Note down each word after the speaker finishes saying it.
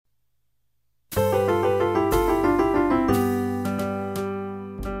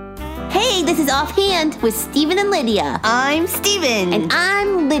This is Offhand with Stephen and Lydia. I'm Stephen. And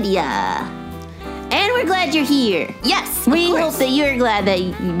I'm Lydia. And we're glad you're here. Yes, we hope that you're glad that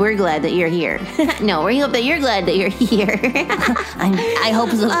we're glad that you're here. No, we hope that you're glad that you're here. I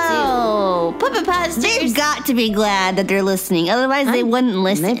hope so too. Oh, Puppet Posters. They've got to be glad that they're listening. Otherwise, they wouldn't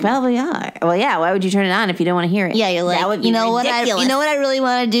listen. They probably are. Well, yeah. Why would you turn it on if you don't want to hear it? Yeah, you're like, that would be you know ridiculous. what I really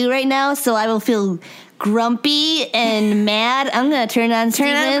want to do right now, so I will feel grumpy and mad. I'm gonna turn on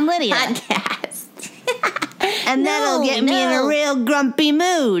Stephen and Lydia podcast, and that'll get me in a real grumpy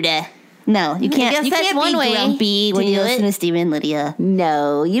mood. No, you can't. You can't be grumpy when you listen to Stephen and Lydia.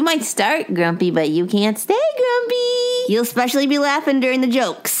 No, you might start grumpy, but you can't stay grumpy. You'll especially be laughing during the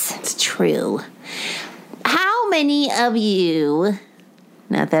jokes. It's true. How many of you?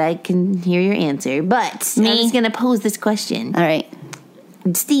 Not that I can hear your answer, but I'm just going to pose this question. All right,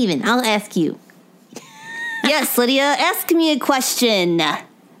 Stephen, I'll ask you. Yes, Lydia, ask me a question that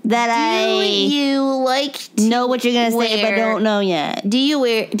Do you like to know what you're gonna say, but don't know yet. Do you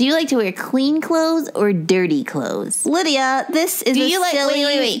like to wear clean clothes or dirty clothes? Lydia, this is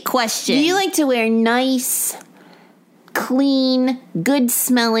silly question. Do you like to wear nice, clean,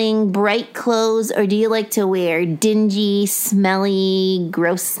 good-smelling, bright clothes, or do you like to wear dingy, smelly,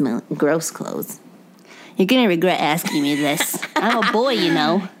 gross clothes? You're gonna regret asking me this. I'm a boy, you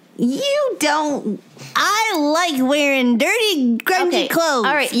know. You don't. I like wearing dirty, grungy clothes.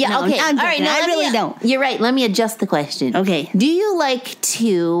 All right, yeah, no, okay. All right, no, I really don't. You're right. Let me adjust the question. Okay. Do you like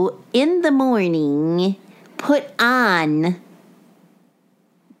to, in the morning, put on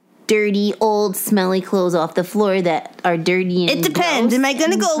dirty, old, smelly clothes off the floor that are dirty and It depends. gross? Am I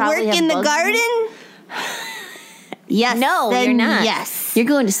going to go work in the garden? Yes. No, you're not. Yes. You're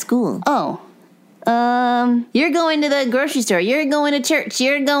going to school. Oh. You're going to the grocery store. You're going to church.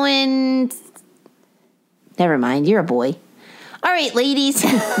 You're going... Never mind. You're a boy. All right, ladies.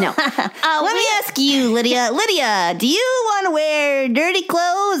 No. Let me ask you, Lydia. Lydia, do you want to wear dirty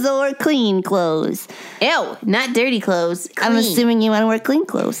clothes or clean clothes? Ew, not dirty clothes. Clean. I'm assuming you want to wear clean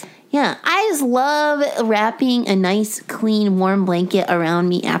clothes. Yeah, I just love wrapping a nice, clean, warm blanket around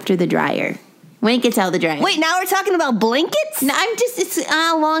me after the dryer. When it gets out of the dryer. Wait, now we're talking about blankets? No, it's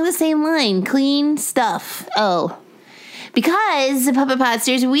along the same line. Clean stuff. Oh. Because, Puppet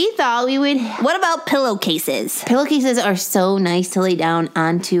Podsters, we thought we would... What about pillowcases? Pillowcases are so nice to lay down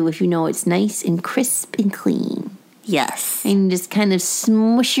onto if you know it's nice and crisp and clean. Yes. And just kind of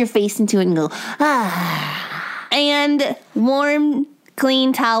smush your face into it and go, ah. And warm,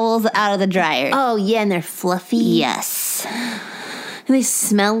 clean towels out of the dryer. Oh, yeah, and they're fluffy. Yes. And they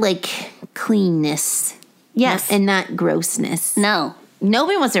smell like cleanness. Yes. And not grossness. No.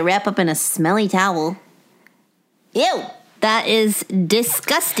 Nobody wants to wrap up in a smelly towel. Ew. That is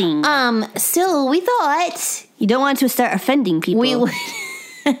disgusting. So we thought... You don't want to start offending people. We would...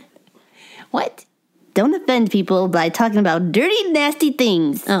 What? Don't offend people by talking about dirty, nasty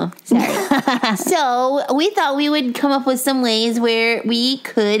things. Oh, sorry. So we thought we would come up with some ways where we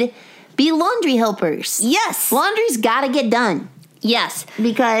could be laundry helpers. Yes. Laundry's got to get done. Yes.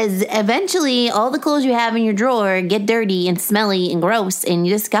 Because eventually all the clothes you have in your drawer get dirty and smelly and gross, and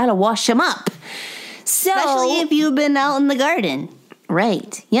you just got to wash them up. So, especially if you've been out in the garden.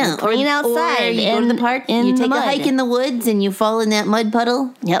 Right. Yeah. Or outside. Or you go to the park, you take a hike in the woods, and you fall in that mud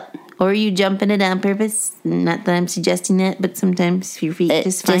puddle. Yep. Or you jump in it on purpose. Not that I'm suggesting that, but sometimes your feet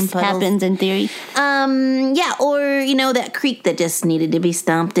just find puddles. Happens in theory. Yeah, or, that creek that just needed to be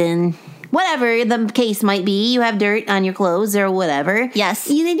stomped in. Whatever the case might be, you have dirt on your clothes or whatever. Yes.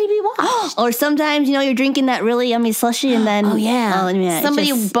 You need to be washed. Or sometimes, you're drinking that really yummy slushie and then... Oh, yeah.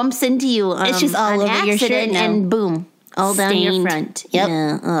 Somebody bumps into you it's just all over your shirt now. And boom. All down your Stained. front. Yep.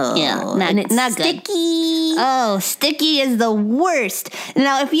 Yeah. Oh. Yeah. And it's not sticky. Good. Oh, sticky is the worst.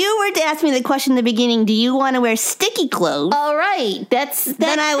 Now, if you were to ask me the question in the beginning, do you want to wear sticky clothes? All right.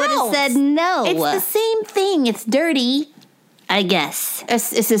 Then I would have said no. It's the same thing. It's dirty. I guess.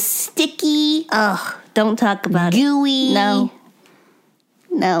 It's a sticky. Ugh, don't talk about gooey. No.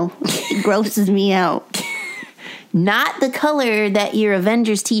 It grosses me out. Not the color that your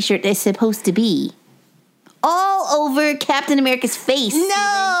Avengers t-shirt is supposed to be. All over Captain America's face.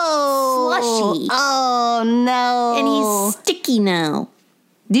 No. Slushy. Oh, no. And he's sticky now.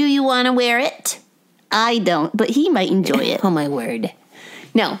 Do you want to wear it? I don't, but he might enjoy it. Oh, my word.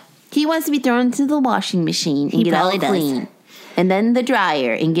 No. He wants to be thrown into the washing machine and get all clean. Does. And then the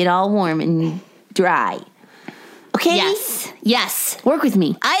dryer and get all warm and dry. Okay? Yes. Work with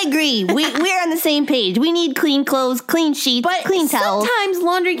me. I agree. We're on the same page. We need clean clothes, clean sheets, clean towels. Sometimes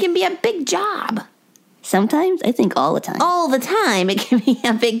laundry can be a big job. Sometimes? I think all the time. All the time it can be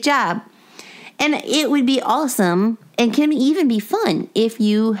a big job. And it would be awesome and can even be fun if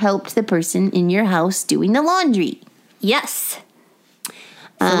you helped the person in your house doing the laundry. Yes.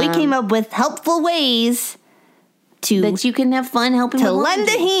 So we came up with helpful ways that you can have fun helping to lend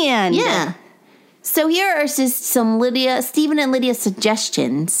a hand. Yeah. So here are just some Stephen and Lydia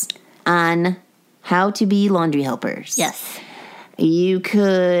suggestions on how to be laundry helpers. Yes. You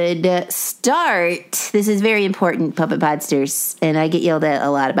could start, this is very important, Puppet Podsters, and I get yelled at a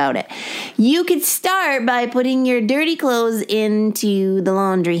lot about it. You could start by putting your dirty clothes into the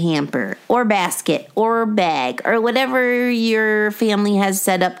laundry hamper or basket or bag or whatever your family has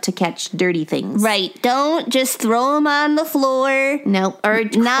set up to catch dirty things. Right. Don't just throw them on the floor. No. Or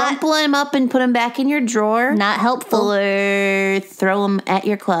crumple them up and put them back in your drawer. Not helpful. Or throw them at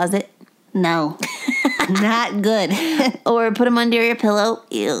your closet. No. Not good. Or put them under your pillow.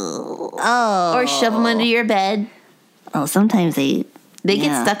 Ew. Oh. Or shove them under your bed. Oh, sometimes they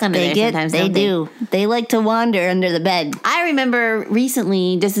get stuck under there sometimes, they do. They like to wander under the bed. I remember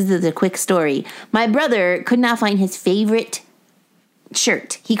recently, this is a quick story, my brother could not find his favorite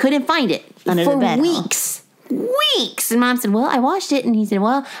shirt. He couldn't find it under for the bed, weeks. Weeks. And Mom said, well, I washed it. And he said,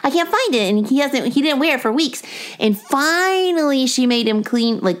 well, I can't find it. And he didn't wear it for weeks. And finally she made him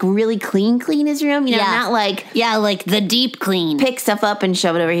clean, like really clean his room. You know, not like. Yeah, like the deep clean. Pick stuff up and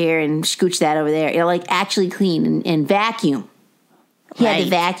shove it over here and scooch that over there. You know, like actually clean and vacuum. He had to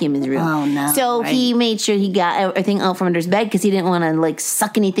vacuum his room. Oh, no. So he made sure he got everything out from under his bed because he didn't want to like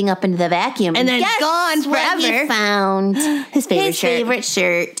suck anything up into the vacuum. And then it's gone forever. He found his favorite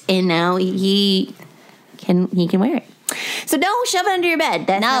shirt. And now he can wear it. So don't shove it under your bed.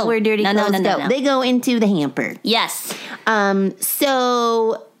 That's not where dirty clothes go. No. They go into the hamper. Yes.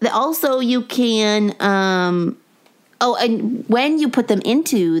 So also you can and when you put them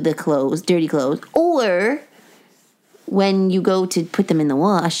into the dirty clothes, or when you go to put them in the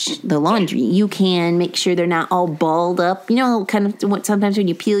laundry, you can make sure they're not all balled up. You know, kind of sometimes when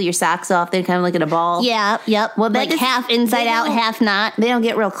you peel your socks off, they're kind of like in a ball. Yeah, yep. Well, like half inside out, half not. They don't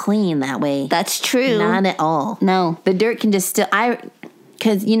get real clean that way. That's true. Not at all. No. The dirt can just still...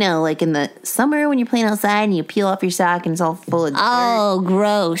 Because, you know, like in the summer when you're playing outside and you peel off your sock and it's all full of dirt. Oh,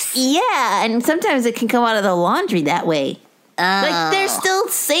 gross. Yeah, and sometimes it can come out of the laundry that way. Like there's still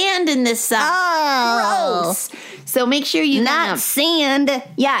sand in this sock. Oh. Gross. So make sure you not sand.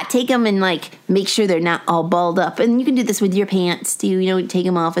 Yeah, take them and like make sure they're not all balled up. And you can do this with your pants too. You know, take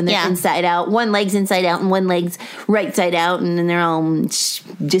them off and they're inside out. One leg's inside out and one leg's right side out, and then they're all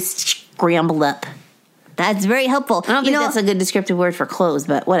just scrambled up. That's very helpful. I don't think that's a good descriptive word for clothes,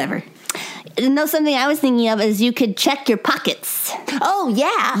 but whatever. You know, something I was thinking of is you could check your pockets. Oh,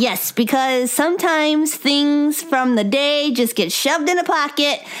 yeah. Yes, because sometimes things from the day just get shoved in a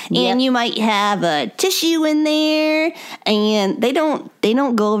pocket, and you might have a tissue in there, and they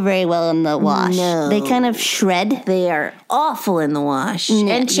don't go very well in the wash. No. They kind of shred. They are awful in the wash.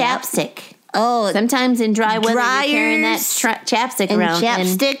 And chapstick. Oh, sometimes in dry weather you're carrying that chapstick around.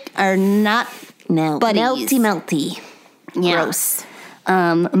 Chapstick are not buddies. Melty. Yeah. Gross.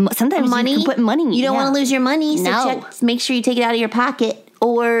 Sometimes money. You can put money. You don't want to lose your money, so make sure you take it out of your pocket.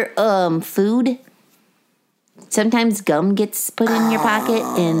 Or food. Sometimes gum gets put in your pocket,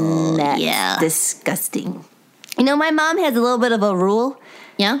 and that's disgusting. You know, my mom has a little bit of a rule.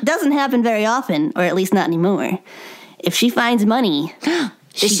 Yeah? Doesn't happen very often, or at least not anymore. If she finds money,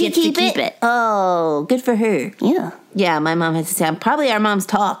 she gets to keep it. Oh, good for her. Yeah. Yeah, my mom has the same. Probably our moms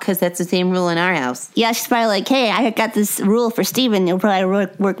talk because that's the same rule in our house. Yeah, she's probably like, hey, I got this rule for Steven. It'll probably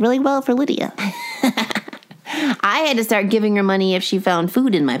work really well for Lydia. I had to start giving her money if she found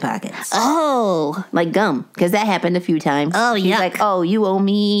food in my pockets. Oh. Like gum, because that happened a few times. Oh, yeah. She's like, oh, you owe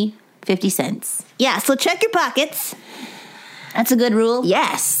me 50 cents. Yeah, so check your pockets. That's a good rule.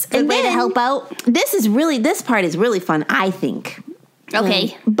 Yes. Good way to help out. This part is really fun, I think.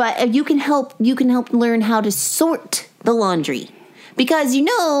 Okay. But you can help learn how to sort the laundry. Because you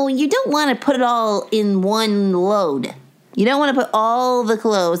don't want to put it all in one load. You don't want to put all the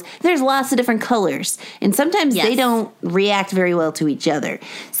clothes. There's lots of different colors, and sometimes they don't react very well to each other.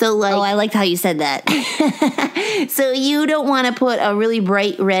 So I liked how you said that. So you don't want to put a really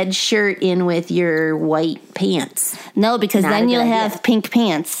bright red shirt in with your white pants. No, because then you'll have pink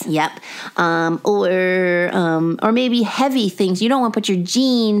pants. Yep. Or maybe heavy things. You don't want to put your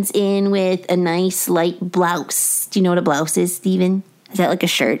jeans in with a nice light blouse. Do you know what a blouse is, Steven? Is that like a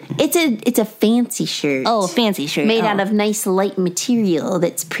shirt? It's a fancy shirt. Oh, a fancy shirt. Made out of nice light material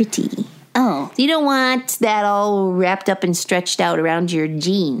that's pretty. Oh. So you don't want that all wrapped up and stretched out around your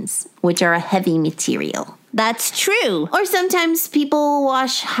jeans, which are a heavy material. That's true. Or sometimes people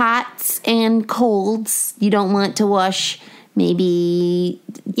wash hots and colds. You don't want to wash maybe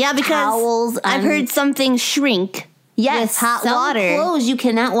Yeah, because towels. I've heard some things shrink with hot some water. clothes you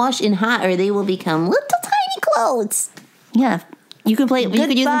cannot wash in hot, or they will become little tiny clothes. Yeah, you could use them for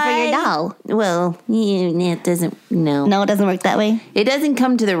your Goodbye. doll. Well, yeah, it doesn't. No, No, it doesn't work that way. it doesn't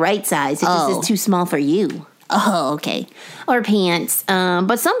come to the right size. It just Oh. is too small for you. Oh, okay. Or pants.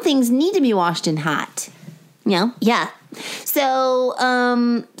 But some things need to be washed in hot. You know? Yeah. So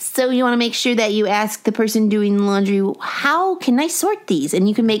you want to make sure that you ask the person doing the laundry, how can I sort these? And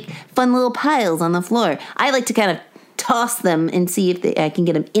you can make fun little piles on the floor. I like to kind of toss them and see if I can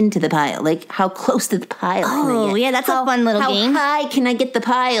get them into the pile. Like, how close to the pile can I Oh, get? yeah, that's a fun little game. How high can I get the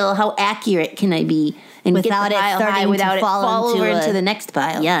pile? How accurate can I be? And Without get the it pile starting high to without it fall over into into a- the next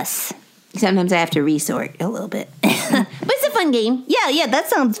pile. Yes. Sometimes I have to resort a little bit. But it's a fun game. Yeah, that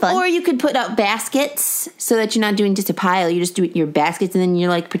sounds fun. Or you could put out baskets so that you're not doing just a pile. You just do your baskets, and then you're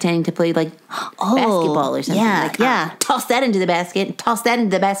like pretending to play like basketball or something. yeah, like, yeah. Toss that into the basket. Toss that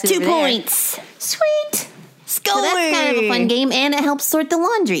into the basket. 2 over there. points. Sweet. Score. So that's kind of a fun game, and it helps sort the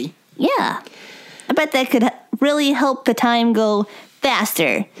laundry. Yeah. I bet that could really help the time go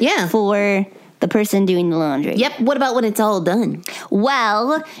faster. Yeah. For the person doing the laundry. Yep. What about when it's all done?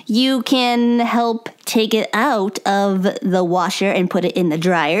 Well, you can help take it out of the washer and put it in the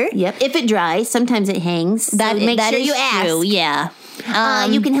dryer. Yep. If it dries, sometimes it hangs. So make that sure is you ask. true. Yeah.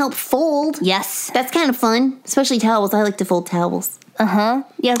 You can help fold. Yes. That's kind of fun, especially towels. I like to fold towels.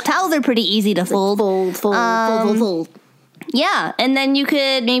 Yeah, towels are pretty easy to fold. Fold. Yeah, and then you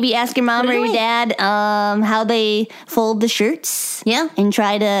could maybe ask your mom Put or it your away. dad how they fold the shirts. Yeah. And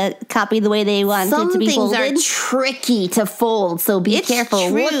try to copy the way they want Some it to be things folded. are tricky to fold, so be It's careful.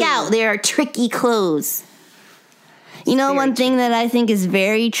 true. Look out, there are tricky clothes. You know, very one thing that I think is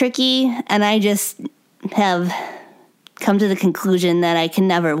very tricky, and I just have come to the conclusion that I can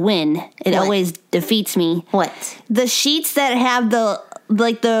never win. It What? always defeats me. What? The sheets that have the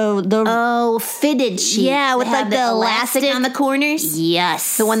Oh, fitted sheets. Yeah, with, that have like, the elastic on the corners.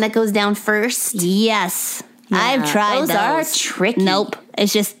 yes, The one that goes down first. yes, I've tried those. Are tricky. Nope,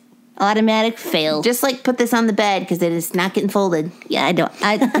 it's just automatic fail. Just like put this on the bed because it is not getting folded. Yeah, I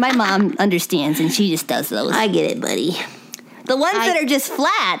don't. My mom understands, and she just does those. I get it, buddy. The ones that are just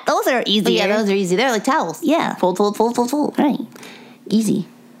flat, those are easier. But yeah, those are easy. They're like towels. Yeah. Fold. right. Easy.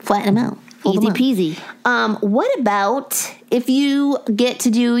 Flatten them out. Fold Easy them up. peasy. What about if you get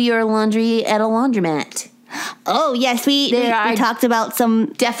to do your laundry at a laundromat? Oh yes, we are talked about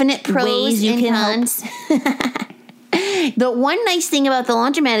some. Definite pros Ways you and can help. cons. The one nice thing about the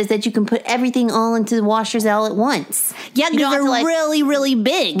laundromat is that you can put everything all into the washers all at once. Yeah, You don't because have they're to, like, really, really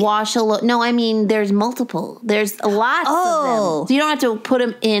big. Wash a lot. No, I mean there's multiple. There's lots of Oh. them. So you don't have to put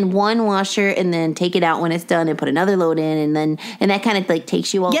them in one washer and then take it out when it's done and put another load in and that kind of like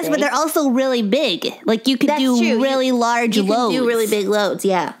takes you all Yes, day. but they're also really big. Like you could That's do true. really large You loads. can do really big loads,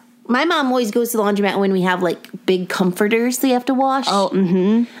 yeah. My mom always goes to the laundromat when we have like big comforters they have to wash. Oh,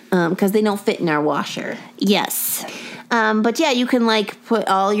 Because they don't fit in our washer. yes. But yeah, you can like put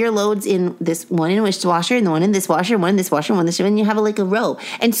all your loads in this one in this washer and the one in this washer, and one in this washer, and one in this, and you have like a row.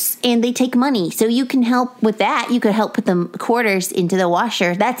 And they take money, so you can help with that. You could help put the quarters into the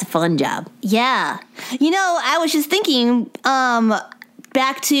washer. That's a fun job. Yeah. You know, I was just thinking,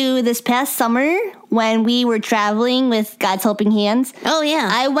 back to this past summer when we were traveling with God's Helping Hands. Oh yeah.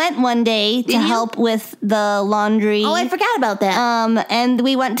 I went one day to you? help with the laundry. I forgot about that. And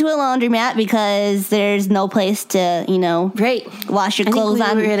we went to a laundromat because there's no place to, Great. wash your I think clothes we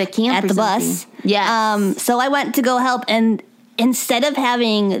on were at a camp or the something. bus. Yes. So I went to go help, and instead of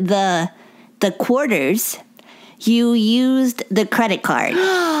having the quarters, you used the credit card, and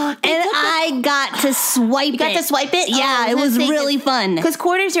I got to swipe. You got to swipe it? Yeah, it was really fun. Because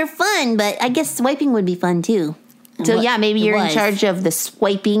quarters are fun, but I guess swiping would be fun too. So What- yeah, maybe it you're in was. charge of the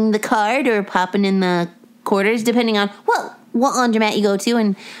swiping the card or popping in the quarters, depending on what laundromat you go to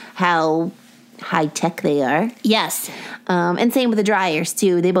and how high tech they are. Yes. And same with the dryers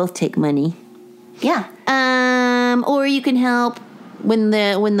too; they both take money. Yeah. Or you can help when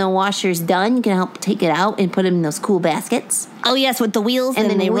the washer's done. You can help take it out and put them in those cool baskets, Oh yes, with the wheels, and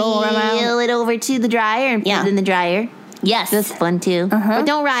then they roll wheel around. it over to the dryer and Yeah. put it in the dryer. Yes, That's fun too. But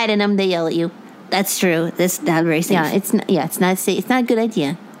don't ride in them; they yell at you. that's true. That's not very safe. Yeah, it's not safe. It's not a good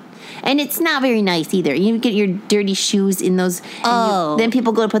idea. And it's not very nice either. You get your dirty shoes in those. Oh. Then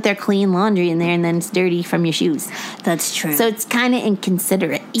people go to put their clean laundry in there, and then it's dirty from your shoes. That's true. So it's kind of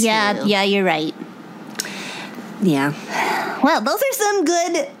inconsiderate. yeah, too. yeah, you're right. Yeah. Well, those are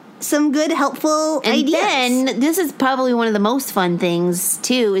some good helpful And ideas. then this is probably one of the most fun things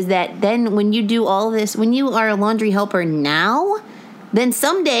too. Is that then when you do all this, when you are a laundry helper now, Then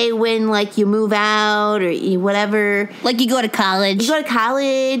someday when, like, you move out or whatever, Like you go to college. you go to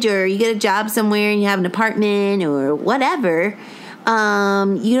college or you get a job somewhere and you have an apartment or whatever,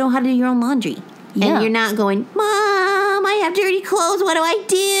 you know how to do your own laundry. Yeah. And you're not going, Mom, I have dirty clothes. What do I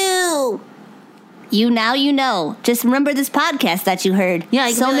do? You know. Just remember this podcast that you heard Yeah,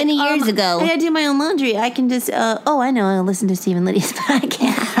 you can so be like, many years ago. I gotta do my own laundry. I can just, I know. I'll listen to Stephen Lydia's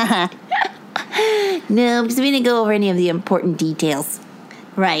podcast. No, because we didn't go over any of the important details.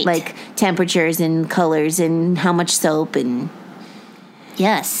 Right. Like temperatures and colors and how much soap and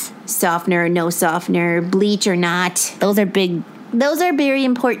yes. softener or no softener, bleach or not. Those are big Those are very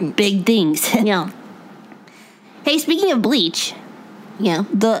important. big things. Yeah. Hey, speaking of bleach, Yeah.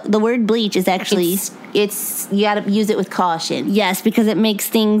 the word bleach is actually It's you gotta use it with caution. yes, because it makes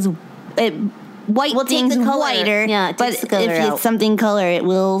things white Well, take things the color. whiter. Yeah, it but takes the color if out. it's something color, it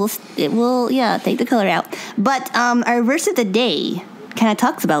will take the color out. But our verse of the day kind of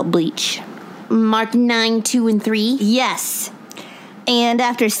talks about bleach. Mark 9:2-3. Yes. And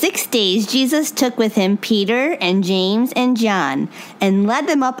after 6 days, Jesus took with him Peter and James and John and led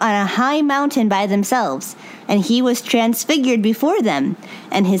them up on a high mountain by themselves. And he was transfigured before them,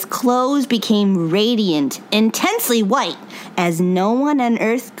 and his clothes became radiant, intensely white, as no one on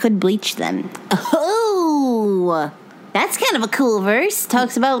earth could bleach them. Oh, that's kind of a cool verse.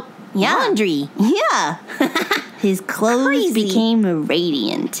 Talks about laundry. Yeah. His clothes Crazy. became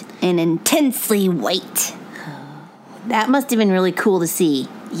radiant and intensely white. That must have been really cool to see.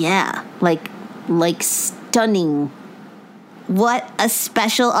 Yeah. Like stunning. What a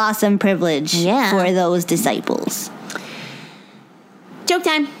special, awesome privilege Yeah. for those disciples. Joke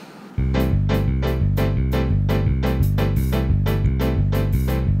time.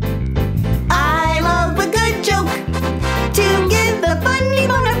 I love a good joke to give the funny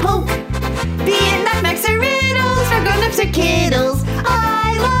bone a poke. Be it knockbacks or riddles for grown-ups or kiddles.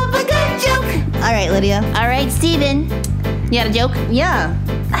 I love a good joke. All right, Lydia. All right, Steven. You got a joke? Yeah.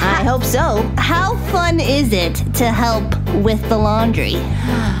 I hope so. How fun is it to help with the laundry?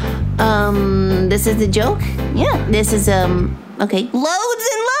 This is the joke? Yeah. This is, okay. Loads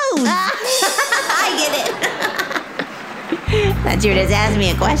and loads. I get it. Thought you were just asking me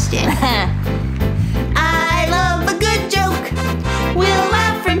a question. I love a good joke. We'll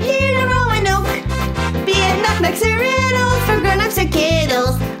laugh from here to Roanoke. Be it knockbacks or riddles for grown-ups or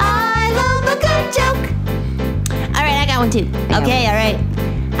kiddles. I love a good joke. All right, I got one too. Okay, all right.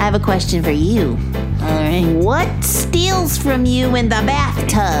 I have a question for you. All right. What steals from you in the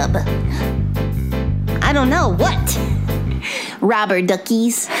bathtub? I don't know. What? Robber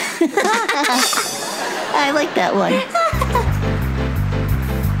duckies. I like that one.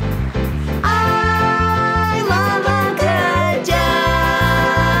 I love a good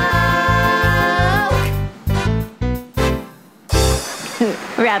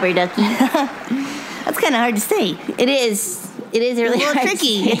joke. Robber ducky. That's kind of hard to say. It is. It is really It's a little hard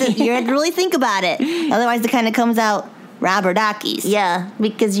tricky. to say. You have to really think about it. Otherwise, it kind of comes out robber dockies. Yeah,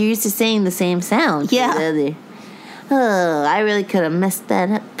 because you're used to saying the same sound. Yeah. to the other. Oh, I really could have messed that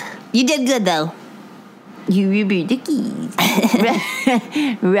up. You did good, though. You robber duckies.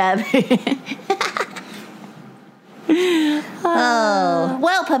 Robber. Oh.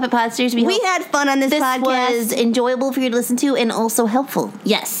 Well, Puppet Podsters, we We hope had fun on this podcast. was enjoyable for you to listen to and also helpful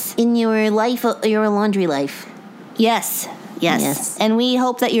Yes. in your life, your laundry life. Yes. Yes. Yes. And we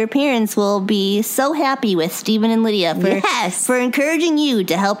hope that your parents will be so happy with Stephen and Lydia for encouraging you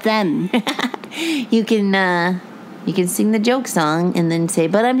to help them. You can sing the joke song and then say,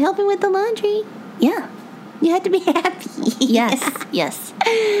 "But I'm helping with the laundry." Yeah. You have to be happy. Yes. Yes.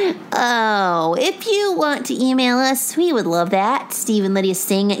 Oh, if you want to email us, we would love that.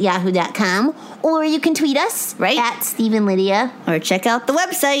 StephenLydiaSing@yahoo.com. Or you can tweet us Right. at StephenLydia. Or check out the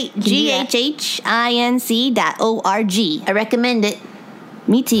website, Yeah. ghhinc.org. I recommend it.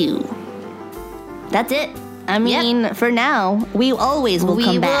 Me too. That's it. I mean, for now, we always will We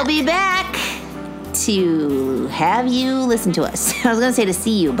come will back. be back to have you listen to us. I was going to say to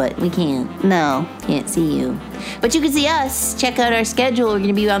see you, but we can't. No. Can't see you. But you can see us. Check out our schedule. We're going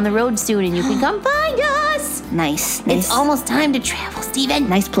to be on the road soon, and you can come find us. Nice. It's almost time to travel, Steven.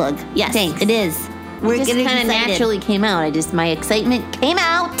 Nice plug. Yes, Thanks. it is. It just getting kind of excited. naturally came out. My excitement came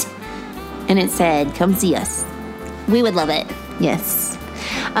out, and it said, "Come see us." We would love it. Yes.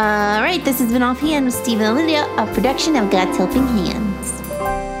 All right. This has been Offhand with Stephen and Lydia, a production of God's Helping Hands.